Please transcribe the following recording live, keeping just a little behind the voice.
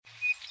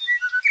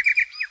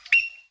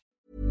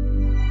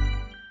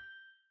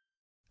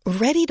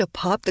Ready to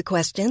pop the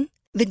question?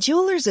 The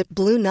jewelers at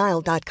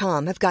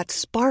BlueNile.com have got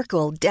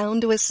sparkle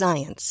down to a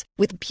science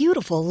with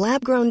beautiful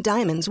lab-grown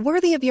diamonds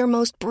worthy of your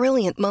most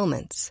brilliant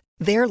moments.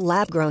 Their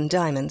lab-grown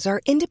diamonds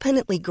are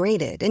independently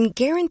graded and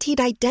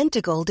guaranteed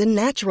identical to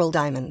natural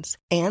diamonds,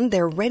 and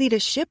they're ready to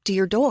ship to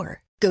your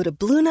door. Go to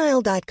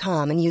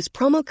BlueNile.com and use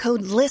promo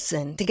code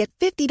LISTEN to get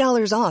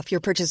 $50 off your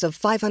purchase of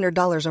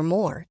 $500 or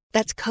more.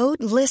 That's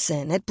code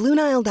LISTEN at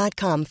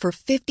BlueNile.com for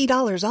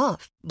 $50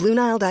 off.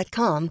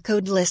 BlueNile.com,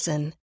 code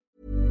LISTEN.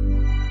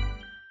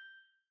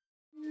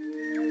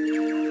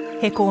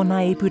 He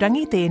kōna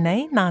ipurangi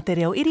tēnei nā te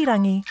reo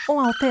irirangi o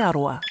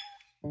Aotearoa.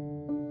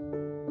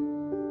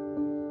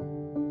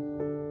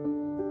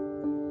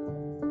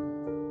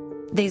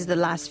 These are the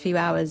last few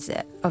hours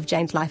of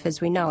Jane's life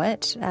as we know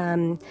it.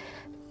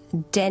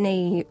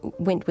 Danny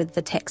went with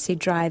the taxi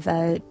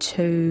driver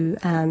to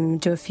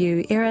do a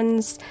few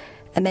errands.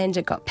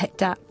 Amanda got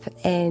picked up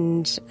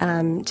and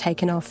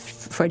taken off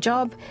for a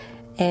job,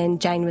 and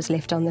Jane was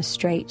left on the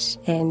street,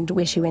 and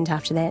where she went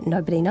after that,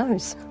 nobody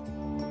knows.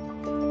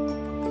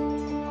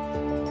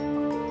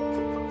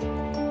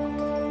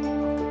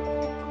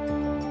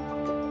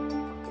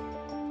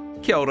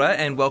 Kia ora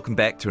and welcome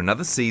back to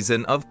another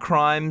season of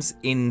Crimes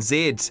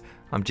NZ.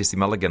 I'm Jesse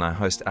Mulligan, I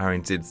host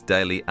RNZ's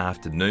daily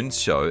afternoons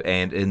show,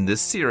 and in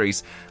this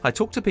series I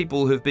talk to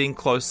people who've been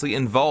closely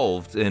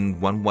involved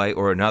in one way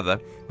or another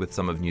with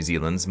some of New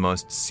Zealand's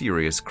most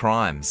serious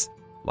crimes.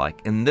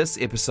 Like in this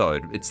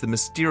episode, it's the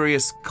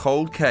mysterious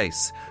cold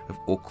case of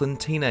Auckland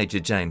teenager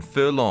Jane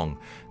Furlong.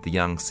 The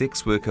young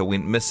sex worker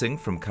went missing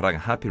from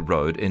Karangahape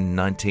Road in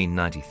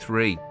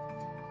 1993.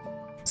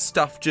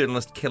 Stuff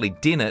journalist Kelly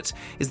Dennett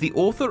is the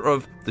author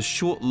of The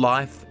Short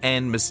Life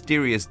and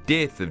Mysterious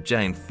Death of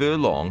Jane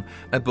Furlong,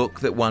 a book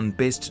that won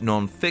Best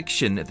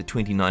Non-Fiction at the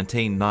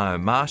 2019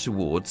 Ngaio Marsh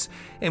Awards,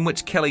 and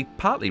which Kelly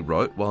partly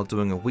wrote while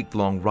doing a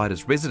week-long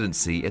writer's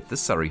residency at the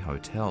Surrey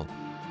Hotel.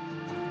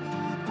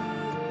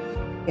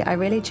 I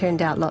really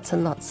churned out lots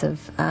and lots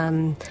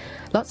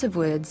of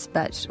words,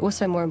 but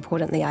also more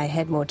importantly, I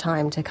had more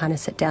time to kind of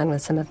sit down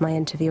with some of my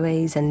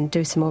interviewees and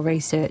do some more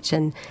research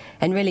and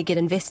really get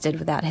invested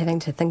without having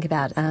to think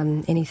about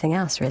anything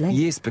else, really.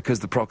 Yes,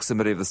 because the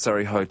proximity of the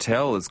Surrey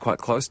Hotel is quite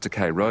close to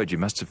K Road. You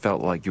must have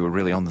felt like you were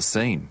really on the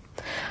scene.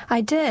 I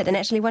did, and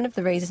actually one of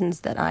the reasons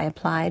that I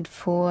applied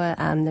for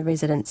the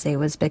residency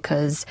was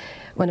because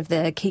one of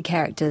the key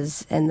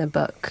characters in the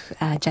book,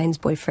 Jane's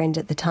boyfriend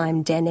at the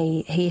time,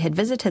 Danny, he had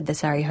visited the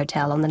Surrey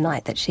Hotel on the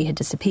night that she had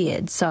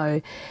disappeared,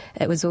 so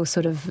it was all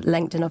sort of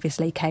linked, and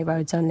obviously K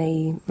Road's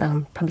only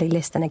probably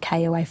less than a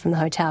K away from the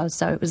hotel,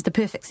 so it was the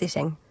perfect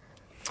setting.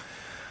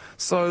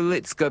 So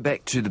let's go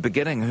back to the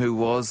beginning. Who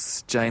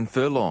was Jane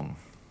Furlong?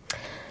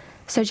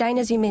 So Jane,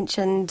 as you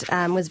mentioned,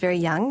 was very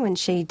young when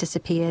she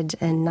disappeared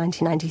in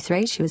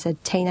 1993. She was a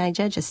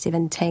teenager, just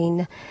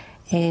 17,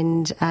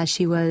 and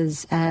she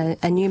was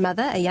a new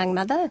mother, a young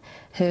mother.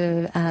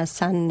 Her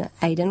son,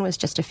 Aidan, was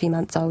just a few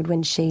months old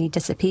when she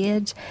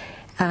disappeared,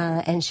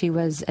 and she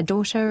was a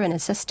daughter and a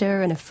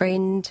sister and a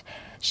friend.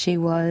 She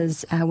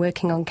was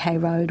working on K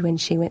Road when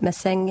she went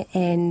missing,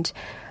 and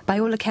by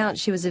all accounts,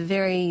 she was a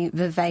very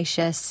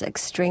vivacious,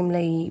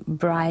 extremely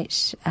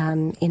bright,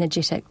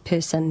 energetic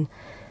person,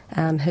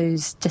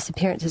 whose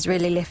disappearance has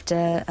really left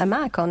a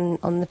mark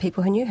on the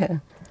people who knew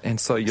her. And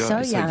so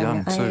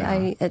young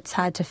too. It's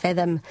hard to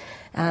fathom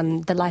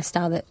the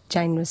lifestyle that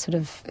Jane was sort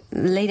of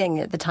leading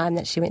at the time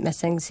that she went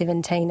missing,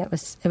 17. It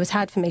was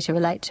hard for me to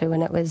relate to,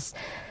 and it was,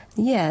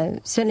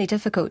 certainly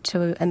difficult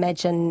to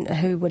imagine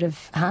who would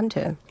have harmed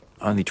her.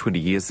 Only 20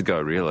 years ago,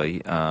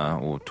 really,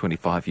 or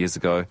 25 years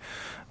ago,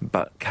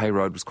 but K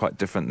Road was quite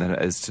different than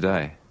it is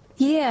today.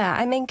 Yeah,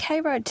 I mean,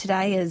 K Road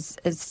today is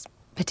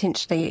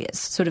potentially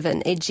sort of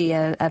an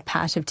edgier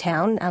part of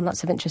town.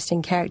 Lots of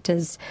interesting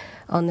characters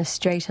on the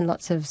street and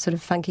lots of sort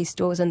of funky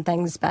stores and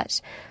things. But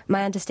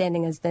my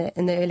understanding is that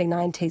in the early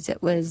 90s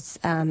it was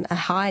a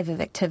hive of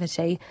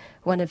activity.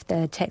 One of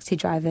the taxi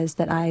drivers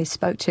that I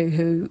spoke to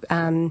who,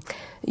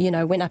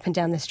 went up and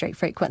down the street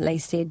frequently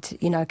said,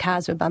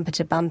 cars were bumper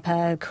to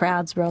bumper,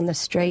 crowds were on the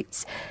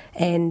streets.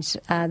 And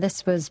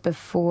this was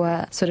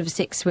before sort of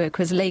sex work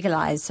was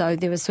legalised. So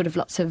there was sort of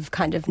lots of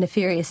kind of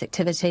nefarious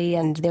activity,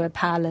 and there were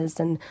parlours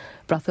and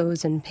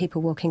brothels and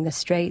people walking the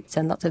streets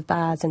and lots of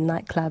bars and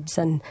nightclubs,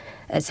 and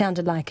it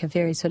sounded like a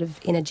very sort of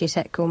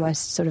energetic,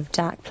 almost sort of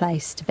dark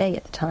place to be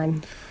at the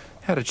time.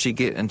 How did she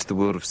get into the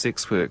world of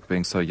sex work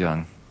being so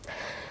young?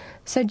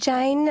 So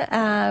Jane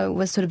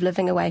was sort of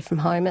living away from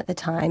home at the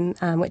time,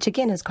 which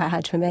again is quite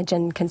hard to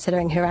imagine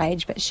considering her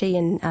age, but she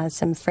and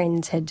some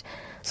friends had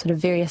sort of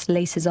various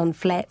leases on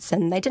flats,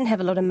 and they didn't have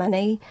a lot of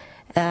money.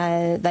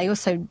 They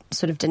also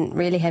sort of didn't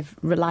really have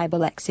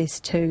reliable access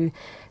to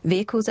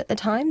vehicles at the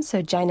time,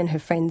 so Jane and her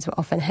friends were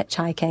often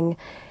hitchhiking.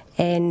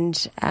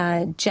 And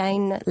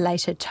Jane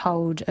later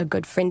told a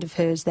good friend of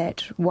hers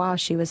that while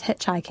she was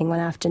hitchhiking one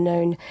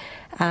afternoon,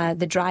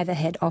 the driver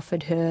had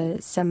offered her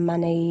some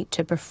money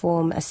to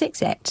perform a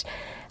sex act.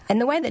 And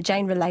the way that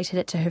Jane related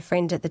it to her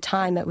friend at the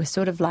time, it was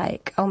sort of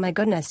like, oh my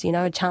goodness,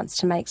 a chance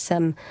to make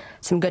some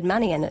good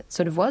money, and it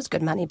sort of was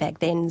good money back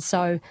then.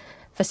 So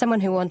for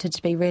someone who wanted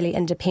to be really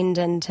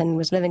independent and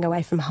was living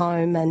away from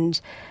home and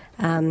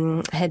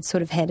had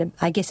sort of had,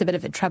 a bit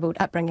of a troubled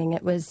upbringing,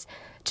 it was,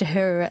 to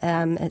her,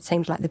 it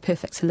seemed like the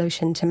perfect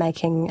solution to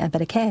making a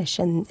bit of cash,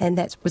 and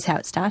that was how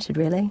it started,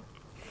 really.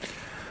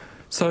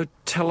 So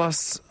tell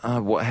us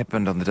what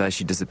happened on the day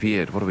she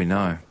disappeared. What do we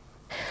know?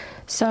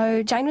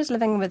 So Jane was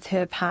living with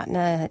her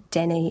partner,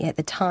 Danny, at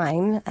the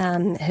time.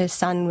 Her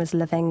son was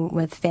living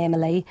with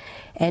family,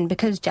 and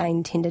because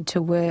Jane tended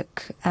to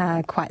work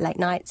quite late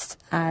nights,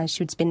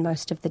 she would spend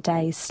most of the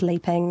day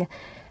sleeping.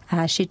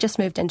 She'd just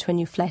moved into a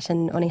new flat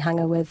in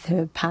Onehunga with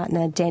her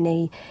partner,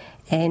 Danny,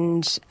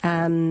 and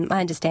my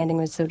understanding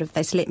was sort of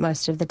they slept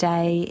most of the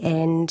day,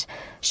 and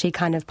she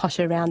kind of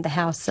potted around the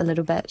house a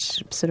little bit,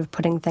 sort of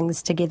putting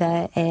things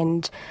together.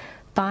 And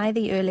by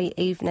the early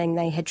evening,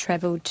 they had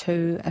travelled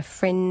to a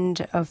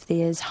friend of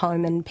theirs'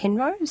 home in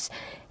Penrose,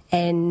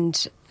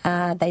 and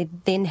they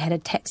then had a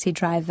taxi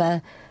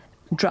driver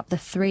drop the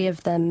three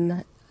of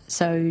them,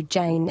 so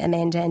Jane,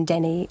 Amanda and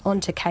Danny,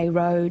 onto K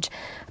Road.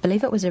 I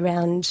believe it was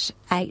around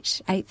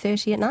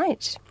 8:30 at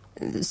night.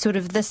 Sort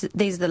of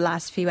these are the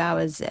last few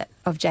hours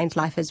of Jane's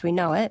life as we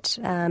know it.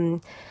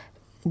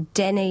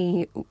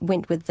 Danny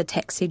went with the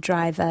taxi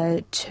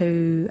driver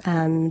to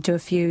do a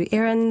few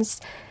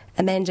errands.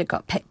 Amanda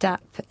got picked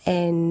up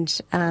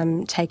and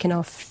taken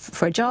off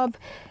for a job,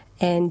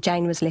 and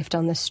Jane was left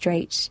on the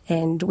street,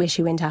 and where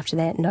she went after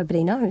that,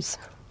 nobody knows.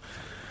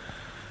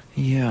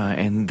 Yeah,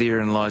 and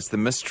therein lies the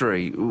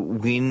mystery.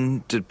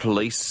 When were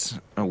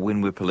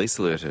police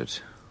alerted?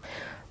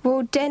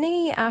 Well,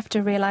 Danny,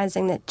 after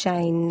realising that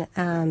Jane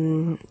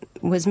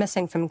was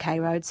missing from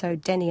K Road, so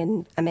Danny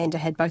and Amanda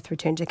had both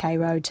returned to K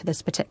Road, to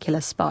this particular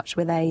spot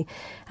where they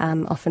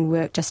often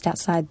work just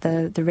outside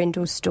the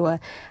rental store.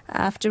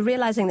 After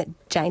realising that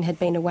Jane had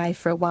been away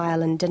for a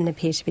while and didn't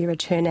appear to be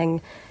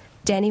returning,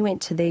 Danny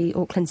went to the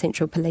Auckland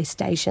Central Police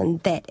Station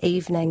that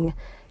evening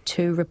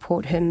to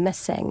report her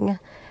missing,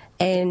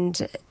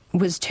 and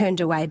was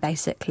turned away,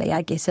 basically.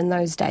 I guess in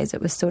those days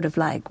it was sort of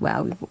like,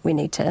 well, we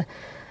need to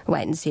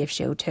wait and see if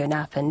she'll turn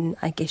up, and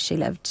I guess she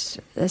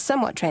lived a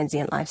somewhat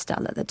transient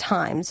lifestyle at the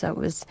time, so it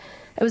was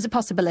a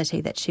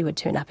possibility that she would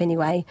turn up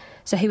anyway.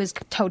 So he was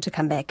told to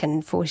come back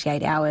in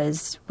 48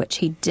 hours, which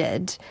he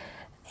did,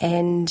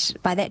 and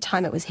by that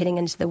time it was heading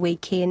into the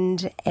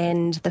weekend,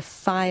 and the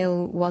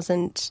file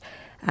wasn't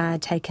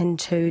taken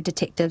to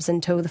detectives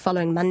until the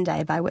following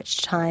Monday, by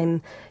which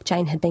time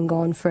Jane had been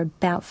gone for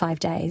about 5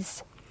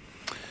 days.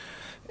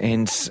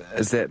 And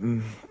is that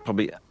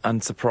probably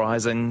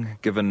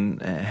unsurprising, given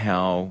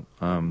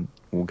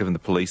given the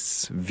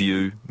police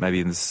view, maybe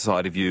in the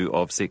society view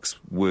of sex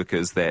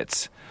workers,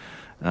 that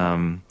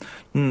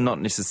not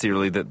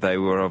necessarily that they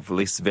were of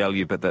less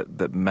value, but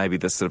that maybe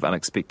this sort of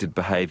unexpected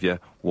behaviour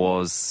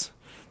was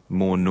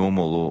more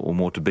normal or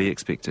more to be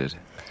expected?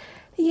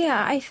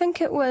 Yeah, I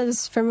think it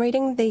was, from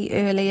reading the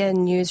earlier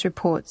news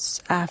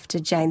reports after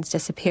Jane's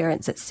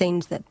disappearance, it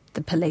seemed that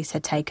the police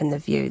had taken the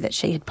view that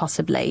she had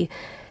possibly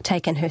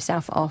taken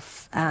herself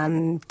off to,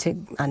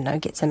 I don't know,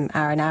 get some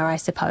R&R, I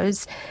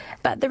suppose.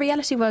 But the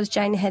reality was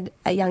Jane had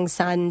a young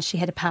son, she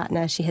had a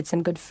partner, she had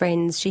some good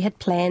friends, she had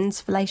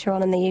plans for later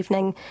on in the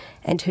evening,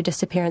 and her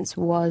disappearance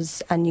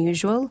was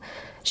unusual.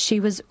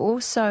 She was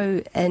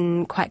also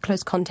in quite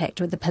close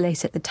contact with the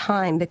police at the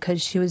time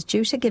because she was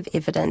due to give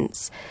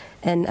evidence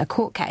in a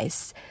court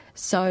case.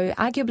 So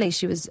arguably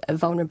she was a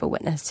vulnerable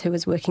witness who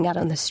was working out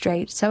on the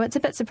street. So it's a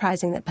bit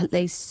surprising that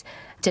police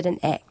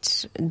didn't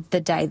act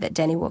the day that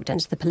Danny walked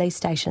into the police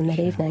station that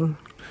evening.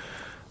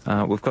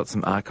 We've got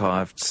some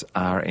archived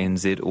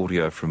RNZ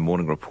audio from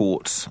Morning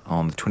Report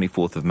on the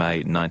 24th of May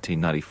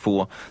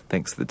 1994.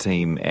 Thanks to the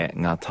team at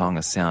Ngā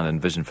Taonga Sound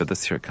and Vision for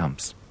this. Here it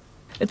comes.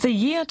 It's a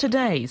year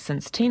today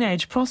since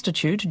teenage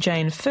prostitute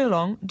Jane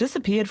Furlong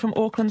disappeared from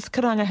Auckland's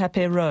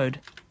Karangahape Road.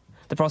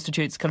 The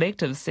Prostitutes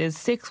Collective says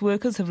sex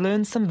workers have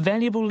learned some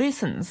valuable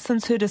lessons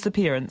since her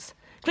disappearance.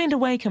 Glenda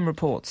Wakeham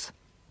reports.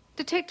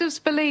 Detectives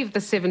believe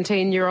the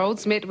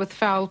 17-year-old's met with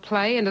foul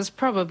play and is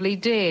probably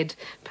dead.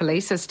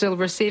 Police are still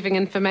receiving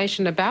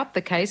information about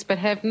the case but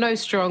have no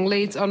strong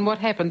leads on what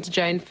happened to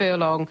Jane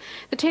Furlong.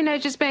 The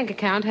teenager's bank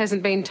account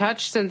hasn't been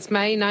touched since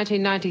May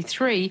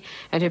 1993,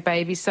 and her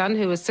baby son,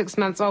 who was 6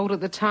 months old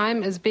at the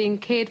time, is being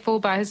cared for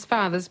by his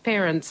father's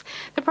parents.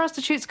 The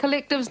Prostitutes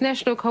Collective's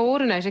national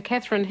coordinator,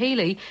 Catherine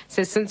Healy,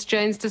 says since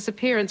Jane's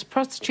disappearance,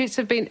 prostitutes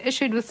have been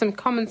issued with some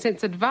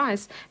common-sense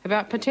advice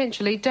about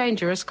potentially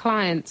dangerous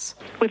clients.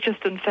 We've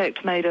just in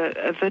fact made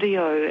a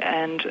video,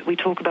 and we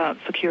talk about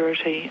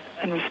security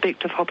in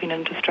respect of hopping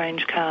into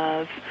strange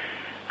cars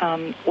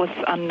with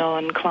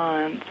unknown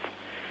clients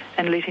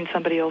and letting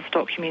somebody else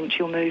document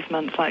your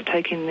movements, like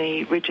taking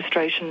the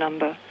registration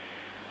number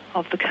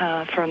of the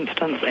car, for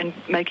instance, and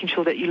making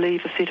sure that you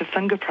leave a set of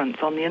fingerprints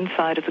on the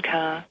inside of the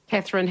car.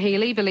 Catherine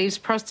Healy believes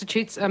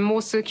prostitutes are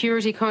more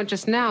security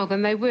conscious now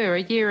than they were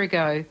a year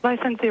ago. I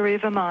think they're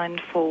ever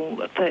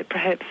mindful that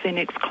perhaps their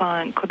next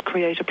client could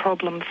create a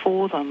problem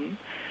for them.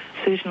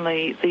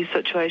 certainly these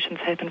situations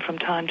happen from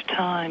time to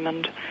time,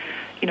 and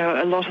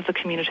a lot of the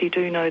community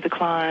do know the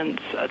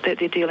clients that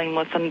they're dealing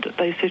with, and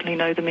they certainly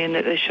know the men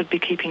that they should be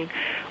keeping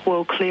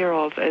well clear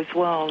of as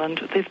well. And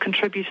they've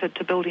contributed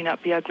to building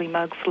up the Ugly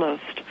Mugs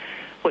list,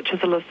 which is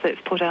a list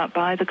that's put out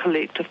by the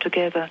collective to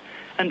gather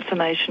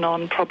information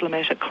on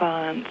problematic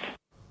clients.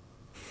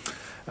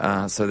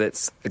 So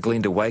that's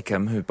Glenda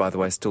Wakeham, who, by the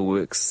way, still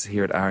works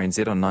here at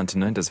RNZ on 9 to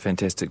Noon, does a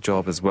fantastic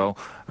job as well,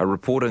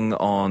 reporting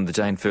on the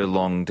Jane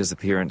Furlong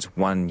disappearance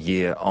 1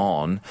 year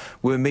on.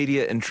 Were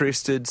media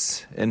interested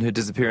in her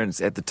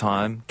disappearance at the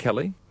time,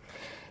 Kelly?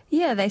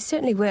 Yeah, they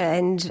certainly were,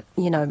 and,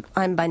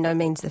 I'm by no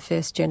means the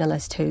first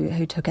journalist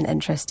who took an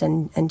interest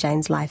in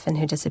Jane's life and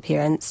her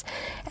disappearance,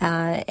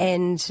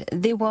 and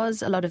there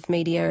was a lot of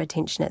media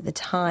attention at the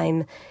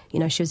time.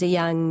 She was a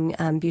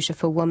young,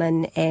 beautiful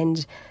woman, and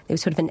there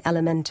was sort of an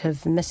element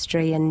of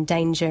mystery and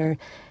danger.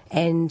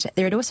 And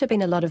there had also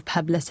been a lot of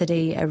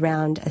publicity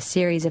around a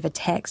series of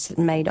attacks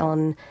made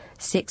on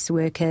sex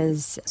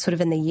workers sort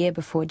of in the year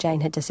before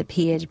Jane had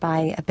disappeared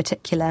by a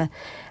particular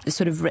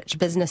sort of rich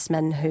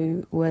businessman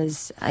who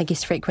was, I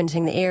guess,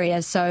 frequenting the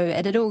area. So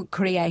it had all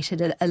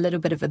created a little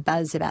bit of a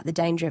buzz about the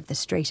danger of the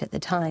street at the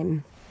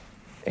time.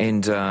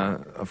 And,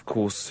 of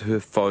course, her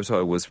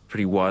photo was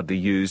pretty widely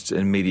used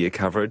in media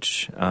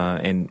coverage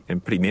and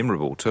pretty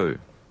memorable too.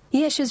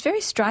 Yeah, she was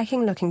very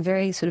striking looking,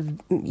 very sort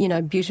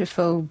of,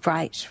 beautiful,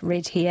 bright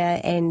red hair,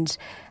 and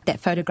that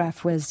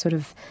photograph was sort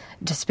of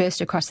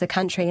dispersed across the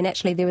country. And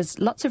actually there was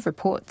lots of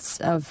reports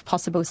of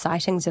possible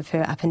sightings of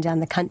her up and down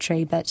the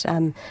country, but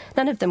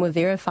none of them were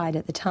verified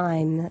at the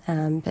time.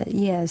 But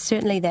yeah,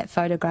 certainly that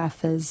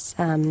photograph is,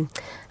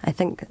 I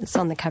think it's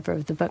on the cover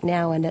of the book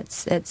now, and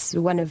it's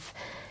one of,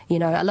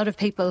 a lot of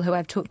people who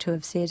I've talked to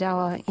have said,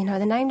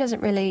 the name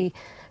doesn't really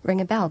ring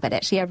a bell, but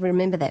actually I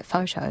remember that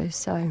photo,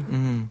 so...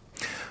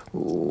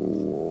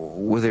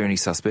 Were there any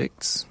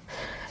suspects?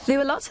 There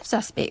were lots of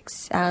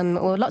suspects,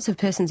 or lots of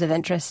persons of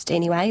interest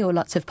anyway, or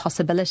lots of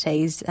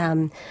possibilities.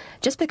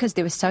 Just because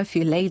there were so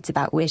few leads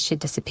about where she'd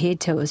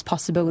disappeared to, it was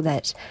possible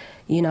that,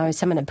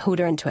 someone had pulled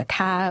her into a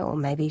car, or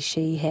maybe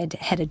she had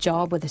had a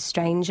job with a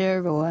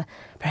stranger, or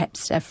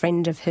perhaps a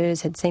friend of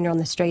hers had seen her on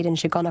the street and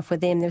she'd gone off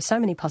with them. There were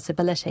so many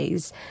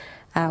possibilities.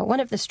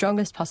 One of the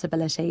strongest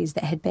possibilities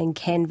that had been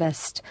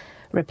canvassed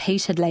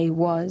repeatedly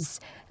was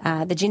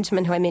the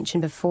gentleman who I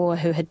mentioned before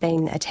who had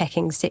been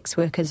attacking sex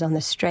workers on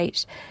the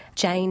street.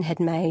 Jane had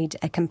made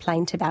a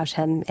complaint about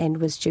him and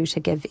was due to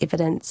give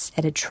evidence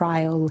at a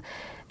trial,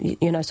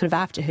 sort of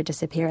after her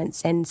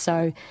disappearance. And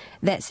so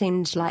that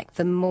seemed like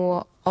the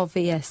more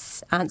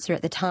obvious answer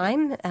at the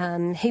time.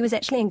 He was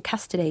actually in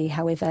custody,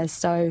 however,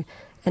 so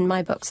in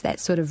my books that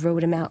sort of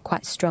ruled him out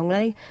quite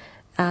strongly.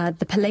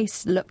 The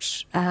police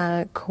looked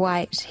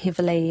quite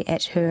heavily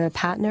at her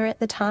partner at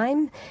the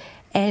time.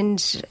 And,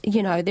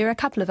 there are a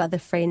couple of other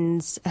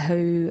friends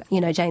who,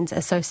 Jane's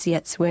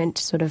associates weren't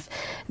sort of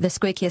the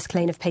squeakiest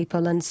clean of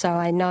people. And so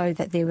I know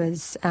that there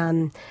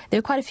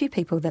were quite a few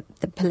people that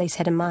the police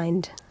had in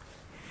mind.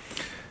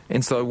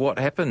 And so what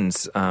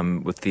happens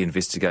with the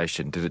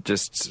investigation? Did it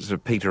just sort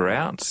of peter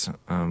out?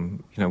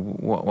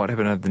 What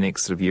happened over the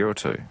next sort of year or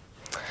two?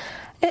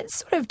 It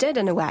sort of did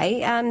in a way.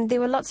 There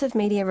were lots of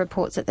media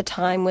reports at the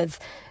time with,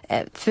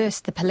 at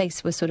first the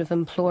police were sort of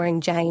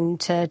imploring Jane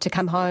to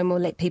come home or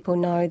let people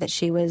know that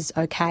she was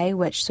okay,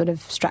 which sort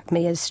of struck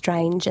me as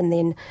strange. And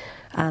then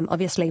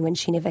obviously when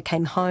she never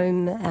came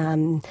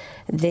home,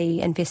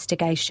 the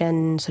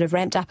investigation sort of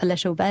ramped up a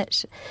little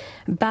bit.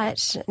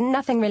 But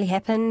nothing really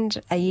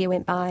happened. A year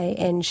went by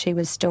and she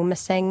was still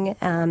missing,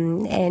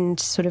 and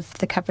sort of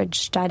the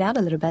coverage died out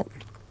a little bit.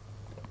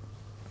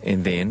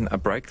 And then a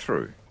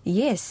breakthrough.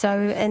 Yes, so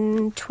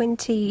in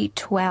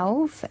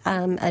 2012,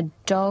 a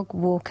dog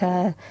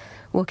walker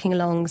walking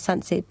along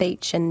Sunset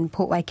Beach in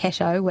Port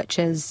Waikato, which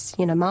is,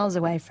 miles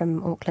away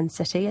from Auckland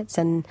City. It's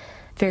in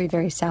very,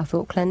 very South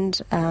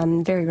Auckland,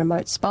 very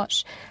remote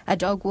spot. A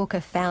dog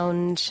walker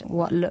found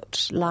what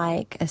looked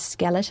like a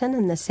skeleton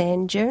in the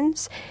sand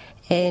dunes,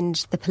 and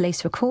the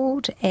police were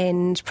called,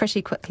 and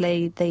pretty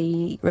quickly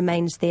the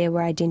remains there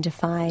were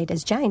identified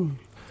as Jane.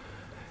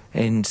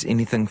 And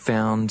anything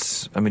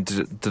found,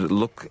 did it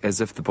look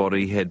as if the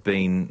body had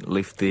been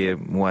left there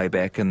way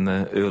back in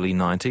the early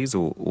 90s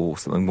or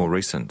something more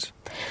recent?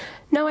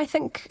 No, I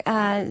think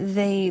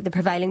the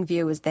prevailing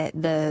view was that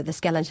the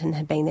skeleton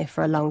had been there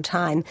for a long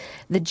time.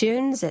 The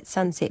dunes at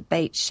Sunset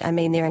Beach,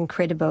 they're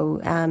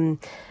incredible.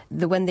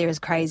 The wind there is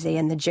crazy,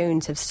 and the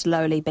dunes have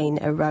slowly been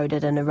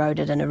eroded and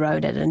eroded and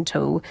eroded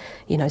until,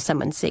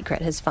 someone's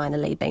secret has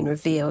finally been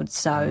revealed.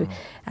 So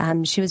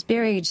she was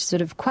buried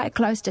sort of quite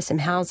close to some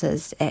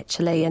houses,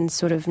 actually, and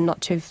sort of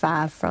not too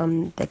far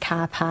from the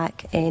car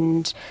park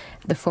and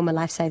the former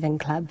Lifesaving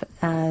Club.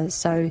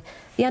 So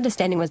the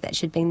understanding was that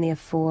she'd been there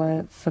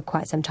for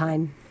quite some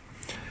time.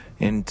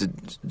 And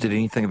did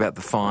anything about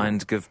the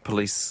find give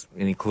police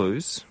any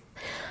clues?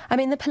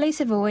 The police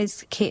have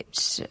always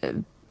kept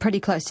pretty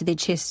close to their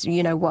chest,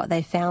 what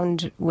they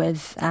found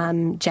with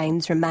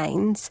Jane's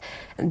remains.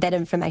 That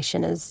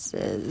information is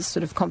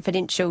sort of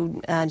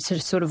confidential, to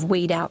sort of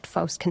weed out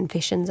false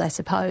confessions, I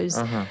suppose.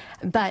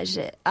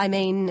 But, I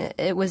mean,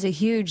 it was a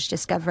huge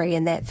discovery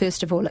in that,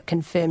 first of all, it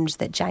confirmed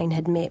that Jane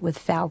had met with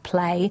foul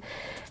play.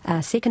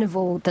 Second of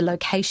all, the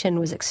location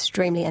was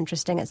extremely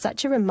interesting. It's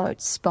such a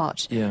remote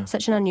spot,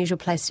 such an unusual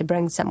place to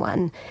bring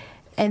someone.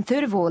 And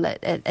third of all,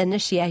 it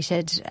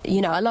initiated,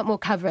 a lot more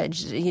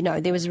coverage.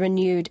 There was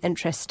renewed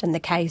interest in the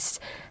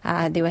case.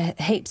 There were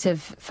heaps of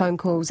phone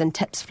calls and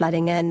tips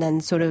flooding in,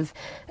 and sort of,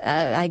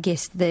 I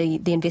guess, the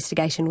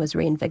investigation was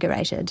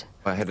reinvigorated.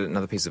 I had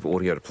another piece of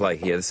audio to play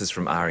here. This is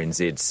from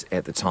RNZ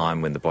at the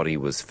time when the body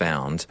was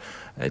found.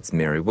 It's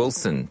Mary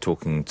Wilson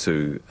talking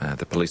to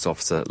the police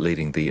officer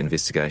leading the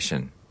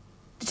investigation.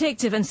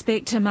 Detective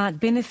Inspector Mark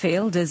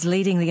Benefield is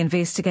leading the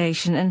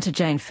investigation into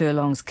Jane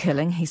Furlong's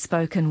killing. He's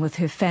spoken with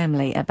her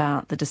family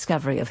about the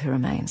discovery of her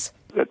remains.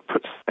 It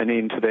puts an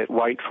end to that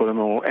wait for them,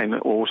 and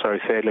also,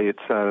 sadly,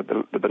 it's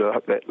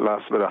that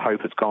last bit of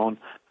hope is gone.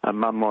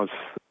 Mum was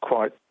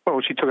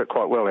she took it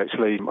quite well,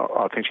 actually.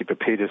 I think she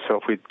prepared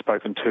herself. We'd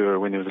spoken to her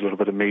when there was a little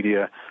bit of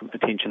media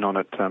attention on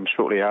it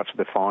shortly after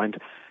the find,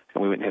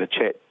 and we went and had a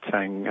chat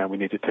saying we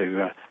needed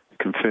to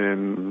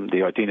confirm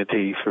the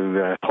identity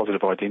through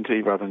positive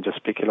identity rather than just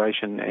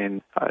speculation,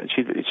 and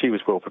she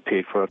was well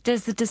prepared for it.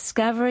 Does the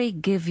discovery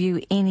give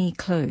you any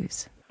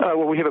clues?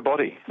 Well, we have a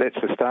body. That's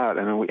the start,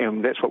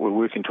 and that's what we're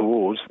working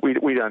towards.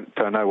 We don't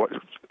know what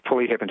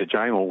fully happened to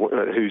Jane or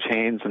whose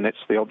hands, and that's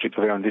the object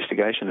of our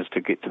investigation, is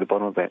to get to the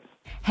bottom of that.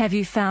 Have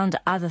you found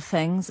other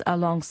things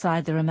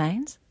alongside the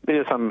remains?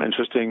 There are some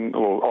interesting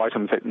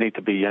items that need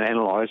to be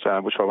analysed,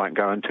 which I won't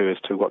go into as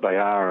to what they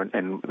are,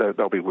 and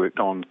they'll be worked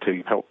on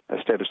to help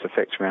establish the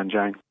facts around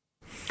Jane.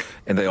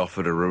 And they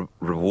offered a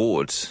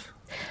reward.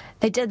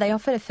 They did. They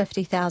offered a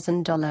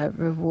 $50,000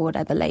 reward,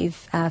 I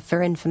believe,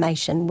 for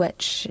information,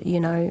 which,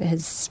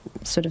 is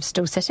sort of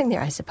still sitting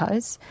there, I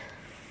suppose.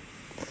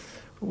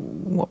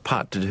 What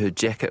part did her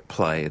jacket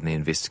play in the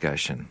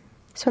investigation?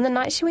 So on the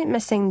night she went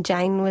missing,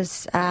 Jane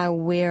was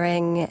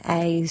wearing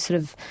a sort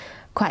of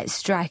quite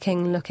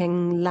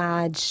striking-looking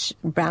large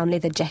brown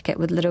leather jacket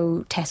with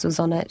little tassels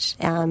on it,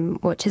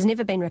 which has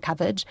never been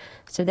recovered.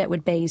 So that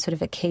would be sort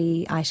of a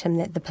key item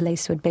that the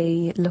police would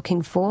be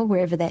looking for,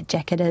 wherever that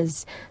jacket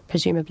is,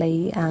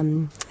 presumably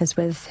is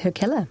with her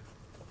killer.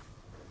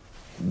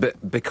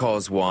 But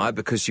because why?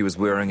 Because she was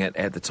wearing it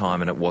at the time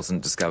and it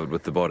wasn't discovered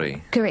with the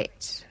body?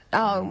 Correct.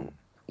 Oh,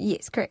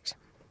 yes, correct.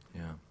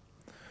 Yeah.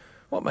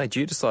 What made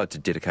you decide to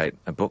dedicate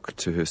a book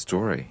to her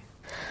story?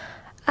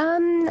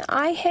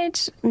 I had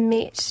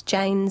met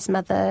Jane's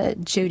mother,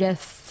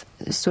 Judith,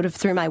 sort of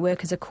through my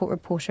work as a court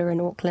reporter in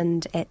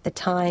Auckland at the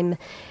time,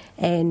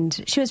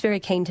 and she was very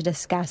keen to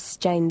discuss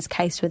Jane's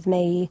case with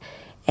me,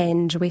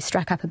 and we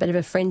struck up a bit of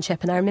a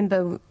friendship. And I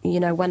remember,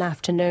 one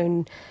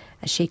afternoon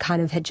she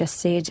kind of had just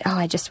said,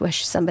 I just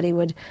wish somebody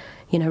would,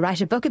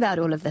 write a book about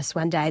all of this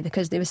one day,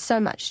 because there was so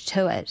much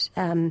to it.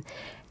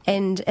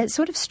 And it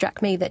sort of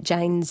struck me that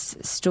Jane's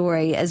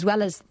story, as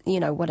well as,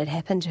 what had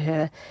happened to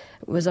her,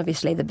 was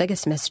obviously the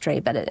biggest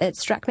mystery, but it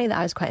struck me that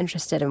I was quite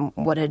interested in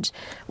what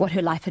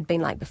her life had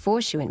been like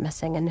before she went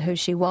missing, and who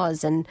she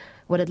was, and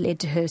what had led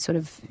to her sort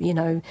of,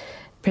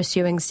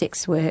 pursuing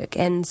sex work.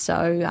 And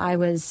so I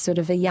was sort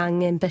of a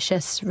young,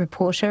 ambitious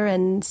reporter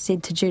and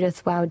said to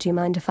Judith, well, do you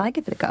mind if I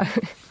give it a go?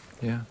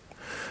 Yeah.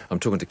 I'm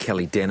talking to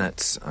Kelly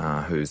Dennett,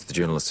 who's the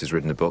journalist who's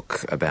written a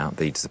book about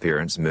the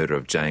disappearance, murder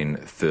of Jane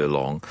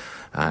Furlong,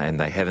 and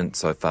they haven't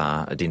so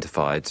far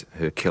identified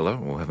her killer,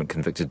 or haven't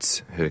convicted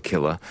her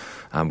killer.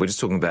 We're just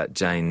talking about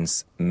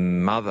Jane's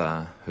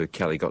mother, who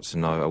Kelly got to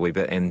know a wee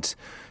bit, and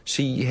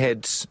she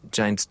had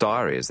Jane's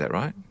diary, is that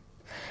right?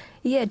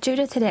 Yeah,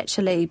 Judith had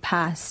actually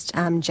passed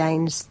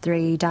Jane's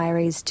 3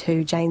 diaries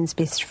to Jane's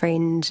best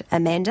friend,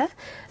 Amanda.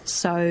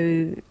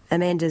 So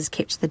Amanda's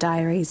kept the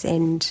diaries,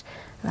 and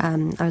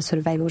I was sort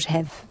of able to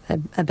have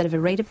a bit of a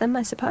read of them,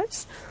 I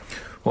suppose.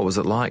 What was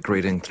it like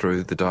reading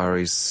through the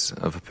diaries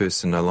of a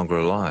person no longer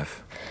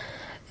alive?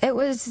 It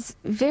was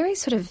very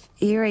sort of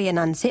eerie and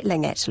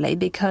unsettling, actually,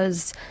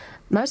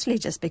 mostly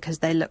just because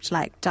they looked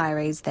like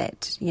diaries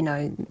that,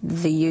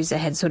 the user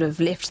had sort of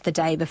left the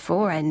day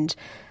before, and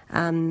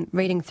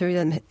reading through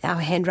them, our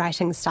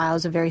handwriting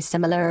styles are very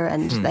similar,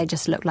 and they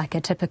just look like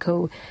a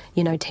typical,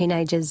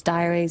 teenager's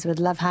diaries with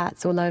love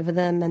hearts all over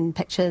them, and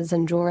pictures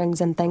and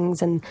drawings and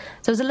things. And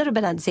so it was a little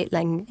bit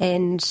unsettling.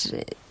 And,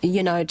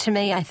 to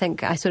me, I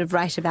think I sort of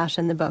write about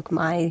in the book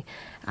my,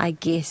 I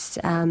guess,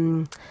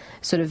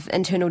 sort of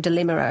internal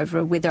dilemma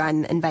over whether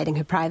I'm invading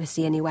her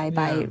privacy anyway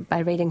by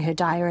reading her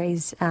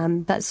diaries.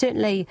 But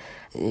certainly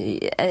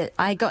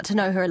I got to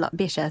know her a lot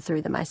better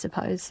through them, I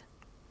suppose.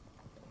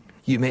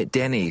 You met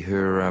Danny,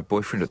 her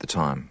boyfriend at the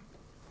time.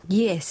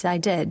 Yes, I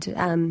did,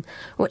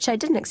 which I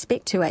didn't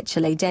expect to,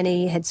 actually.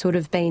 Danny had sort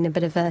of been a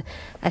bit of a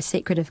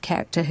secretive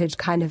character who'd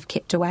kind of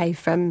kept away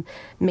from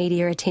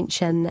media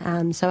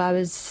attention. So I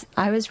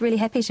was really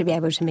happy to be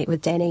able to meet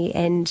with Danny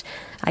and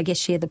I guess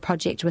share the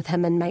project with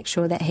him and make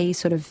sure that he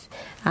sort of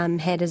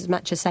had as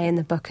much a say in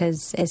the book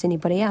as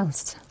anybody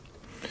else.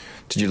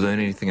 Did you learn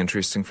anything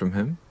interesting from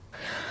him?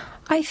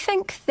 I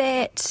think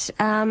that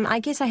I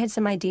guess I had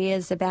some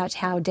ideas about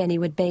how Danny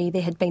would be.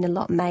 There had been a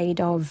lot made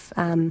of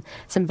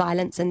some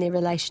violence in their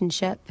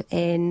relationship,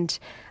 and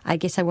I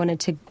guess I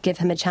wanted to give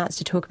him a chance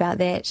to talk about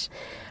that.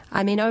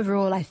 I mean,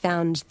 overall, I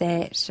found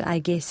that I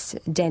guess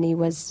Danny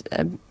was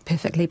a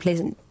perfectly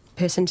pleasant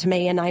person to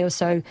me, and I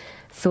also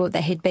thought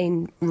that he'd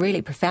been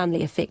really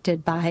profoundly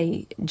affected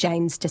by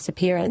Jane's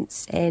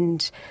disappearance,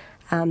 and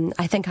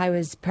I think I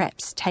was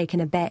perhaps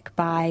taken aback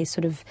by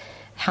sort of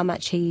how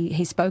much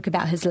he spoke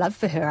about his love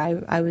for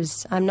her.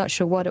 I'm not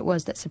sure what it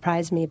was that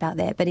surprised me about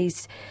that, but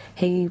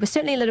he was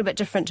certainly a little bit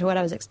different to what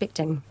I was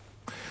expecting.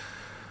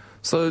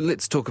 So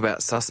let's talk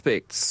about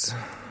suspects.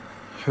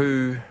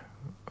 Who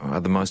are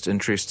the most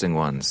interesting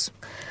ones?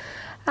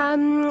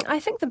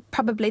 I think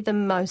probably the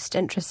most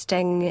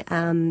interesting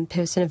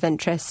person of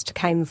interest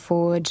came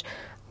forward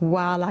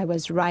while I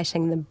was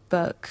writing the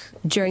book.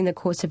 During the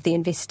course of the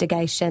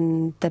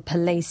investigation, the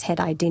police had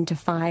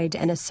identified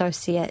an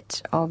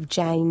associate of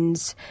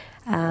Jane's,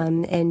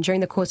 and during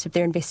the course of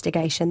their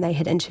investigation, they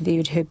had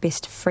interviewed her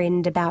best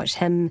friend about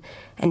him,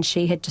 and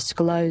she had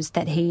disclosed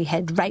that he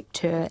had raped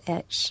her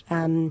at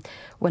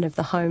one of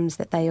the homes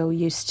that they all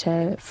used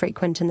to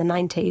frequent in the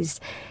 90s.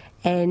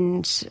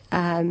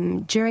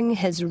 And during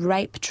his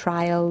rape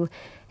trial,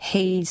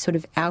 he sort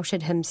of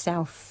outed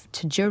himself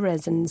to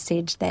jurors and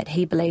said that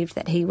he believed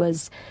that he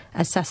was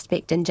a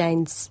suspect in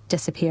Jane's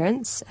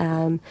disappearance,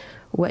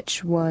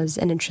 which was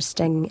an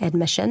interesting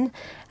admission.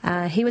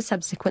 He was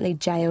subsequently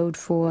jailed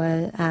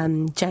for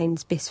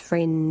Jane's best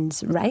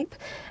friend's rape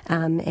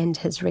and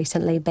has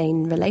recently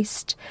been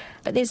released.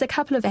 But there's a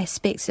couple of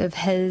aspects of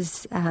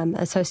his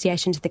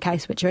association to the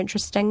case which are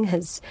interesting.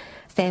 His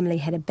family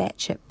had a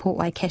batch at Port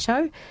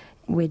Waikato,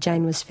 where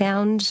Jane was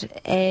found,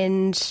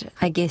 and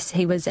I guess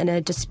he was in a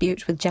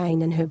dispute with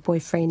Jane and her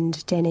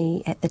boyfriend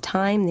Danny at the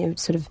time. There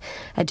was sort of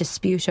a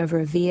dispute over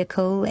a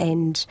vehicle,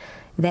 and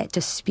that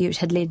dispute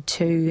had led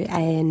to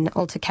an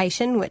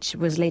altercation which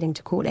was leading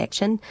to court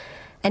action.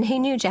 And he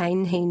knew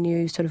Jane, he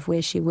knew sort of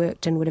where she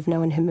worked and would have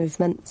known her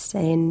movements,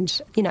 and,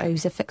 you know, he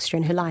was a fixture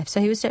in her life. So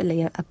he was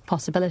certainly a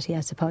possibility, I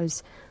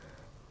suppose.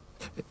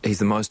 He's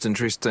the most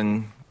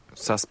interesting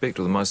suspect,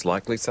 or the most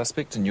likely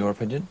suspect, in your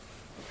opinion?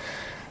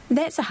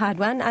 That's a hard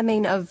one. I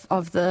mean, of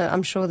the,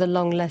 I'm sure the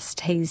long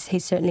list, he's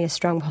certainly a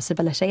strong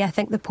possibility. I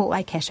think the Port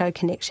Waikato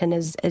connection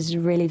is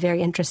really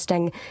very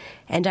interesting.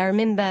 And I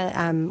remember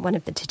one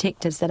of the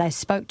detectives that I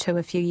spoke to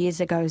a few years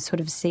ago sort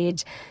of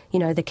said, you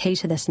know, the key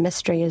to this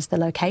mystery is the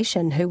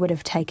location. Who would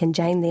have taken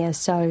Jane there?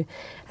 So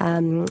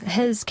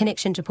his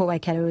connection to Port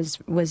Waikato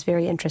was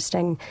very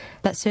interesting.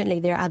 But certainly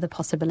there are other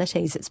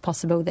possibilities. It's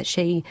possible that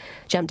she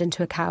jumped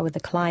into a car with a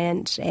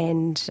client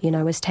and, you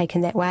know, was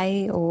taken that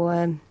way,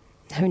 or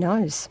who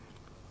knows?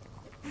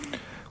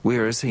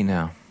 Where is he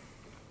now?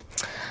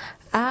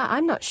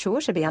 I'm not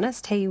sure, to be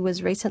honest. He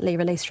was recently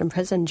released from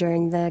prison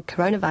during the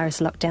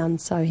coronavirus lockdown,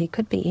 so he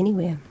could be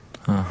anywhere.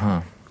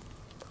 Uh-huh.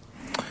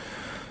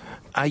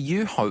 Are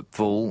you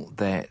hopeful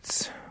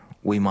that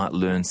we might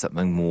learn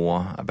something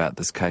more about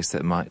this case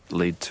that might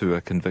lead to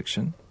a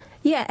conviction?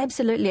 Yeah,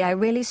 absolutely. I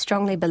really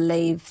strongly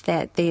believe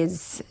that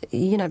there's,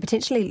 you know,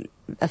 potentially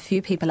a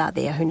few people out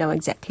there who know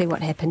exactly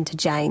what happened to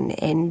Jane,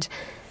 and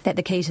that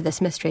the key to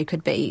this mystery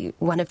could be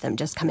one of them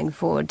just coming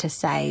forward to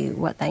say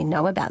what they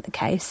know about the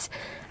case.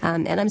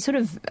 And I'm sort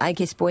of, I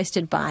guess,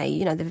 boisted by,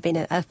 you know, there have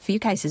been a few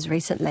cases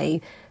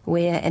recently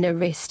where an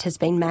arrest has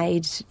been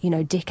made, you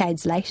know,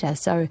 decades later.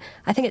 So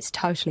I think it's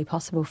totally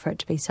possible for it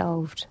to be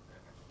solved.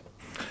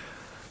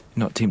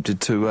 Not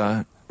tempted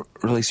to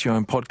release your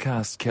own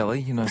podcast,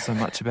 Kelly? You know so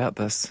much about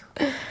this.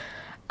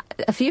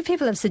 A few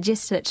people have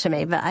suggested it to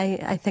me, but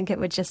I think it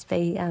would just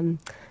be...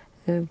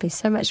 It would be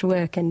so much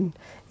work, and,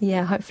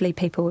 yeah, hopefully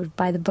people would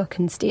buy the book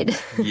instead.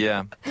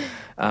 Yeah.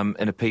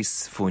 In a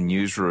piece for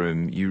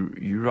Newsroom,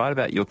 you write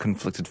about your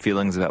conflicted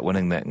feelings about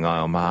winning that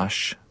Ngaio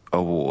Marsh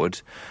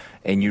Award,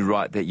 and you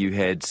write that you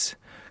had,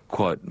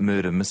 quote,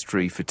 murder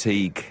mystery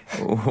fatigue.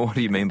 What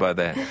do you mean by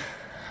that?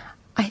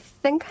 I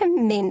think I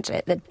meant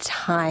at the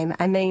time,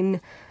 I mean,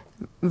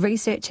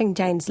 researching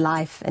Jane's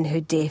life and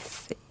her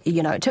death,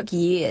 you know, it took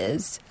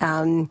years,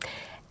 and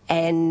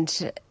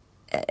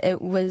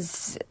it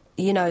was...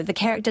 You know, the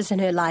characters in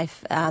her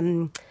life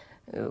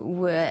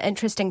were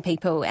interesting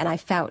people, and I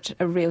felt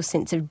a real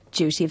sense of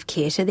duty of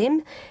care to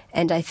them.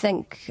 And I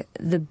think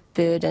the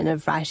burden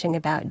of writing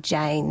about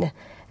Jane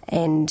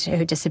and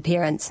her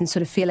disappearance and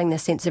sort of feeling the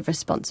sense of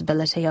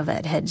responsibility of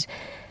it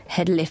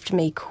had left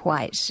me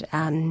quite,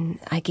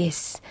 I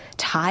guess,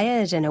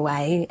 tired in a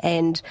way.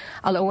 And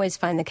I'll always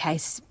find the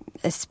case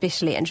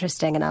especially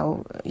interesting, and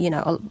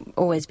I'll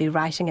always be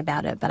writing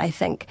about it. But I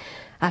think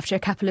after a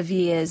couple of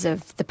years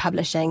of the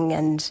publishing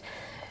and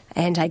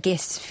and I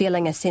guess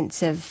feeling a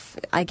sense of,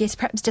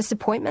 perhaps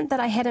disappointment that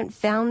I hadn't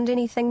found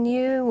anything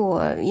new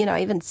or,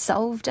 even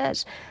solved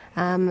it.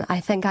 I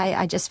think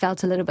I just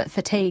felt a little bit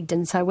fatigued.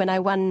 And so when I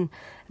won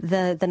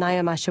the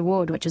Ngaio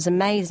Award, which was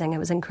amazing, it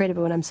was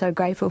incredible, and I'm so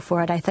grateful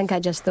for it, I think I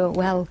just thought,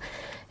 well,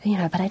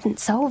 but I didn't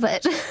solve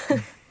it.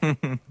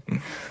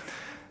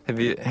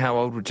 How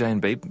old would Jane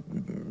be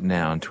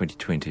now in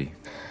 2020?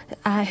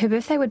 Her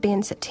birthday would be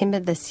in September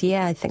this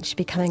year. I think she'd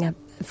be coming up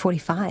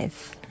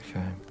 45.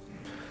 Okay.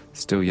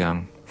 Still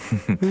young,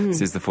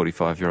 says the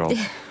 45-year-old.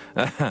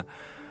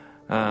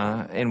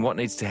 And what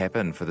needs to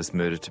happen for this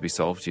murder to be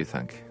solved, do you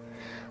think?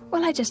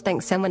 Well, I just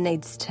think someone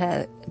needs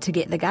to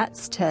get the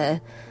guts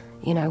to,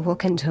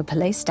 walk into a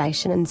police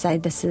station and say,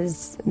 this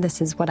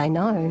is what I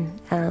know.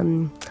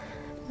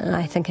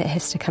 I think it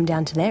has to come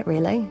down to that,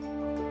 really.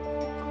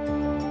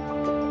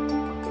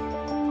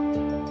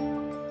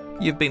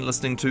 You've been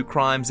listening to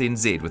Crimes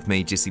NZ with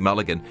me, Jesse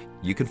Mulligan.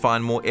 You can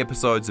find more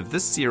episodes of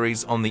this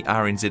series on the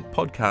RNZ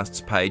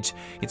Podcasts page.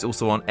 It's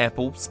also on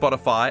Apple,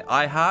 Spotify,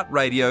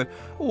 iHeartRadio,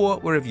 or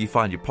wherever you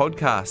find your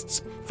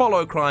podcasts.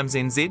 Follow Crimes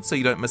NZ so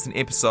you don't miss an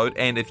episode,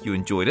 and if you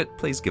enjoyed it,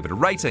 please give it a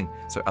rating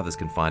so others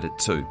can find it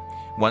too.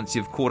 Once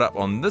you've caught up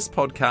on this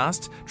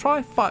podcast,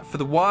 try Fight for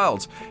the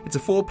Wild. It's a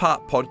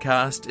 4-part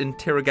podcast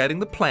interrogating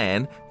the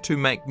plan to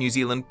make New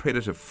Zealand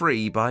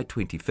predator-free by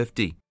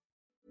 2050.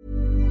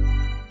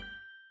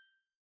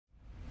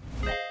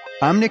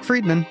 I'm Nick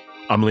Friedman.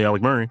 I'm Lee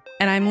Alec Murray.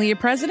 And I'm Leah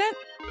President.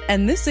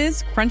 And this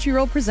is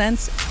Crunchyroll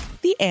Presents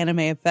The Anime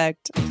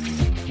Effect.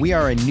 We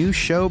are a new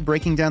show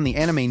breaking down the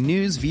anime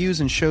news,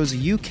 views, and shows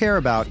you care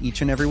about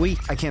each and every week.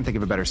 I can't think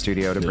of a better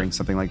studio to bring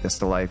something like this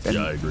to life. And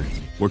I agree.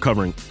 We're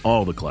covering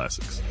all the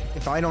classics.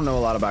 If I don't know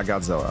a lot about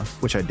Godzilla,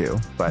 which I do,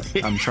 but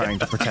I'm trying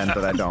to pretend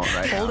that I don't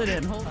right Hold it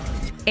in.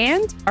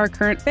 And our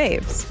current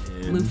faves.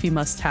 Luffy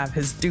must have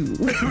his due.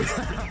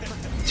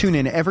 Tune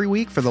in every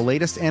week for the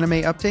latest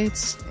anime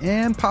updates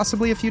and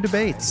possibly a few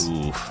debates.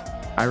 Oof.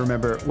 I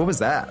remember, what was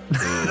that?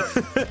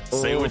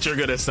 Say what you're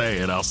going to say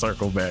and I'll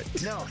circle back.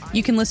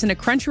 You can listen to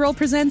Crunchyroll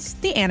Presents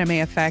The Anime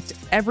Effect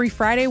every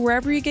Friday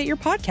wherever you get your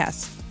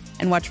podcasts,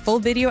 and watch full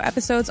video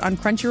episodes on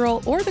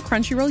Crunchyroll or the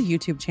Crunchyroll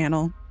YouTube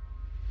channel.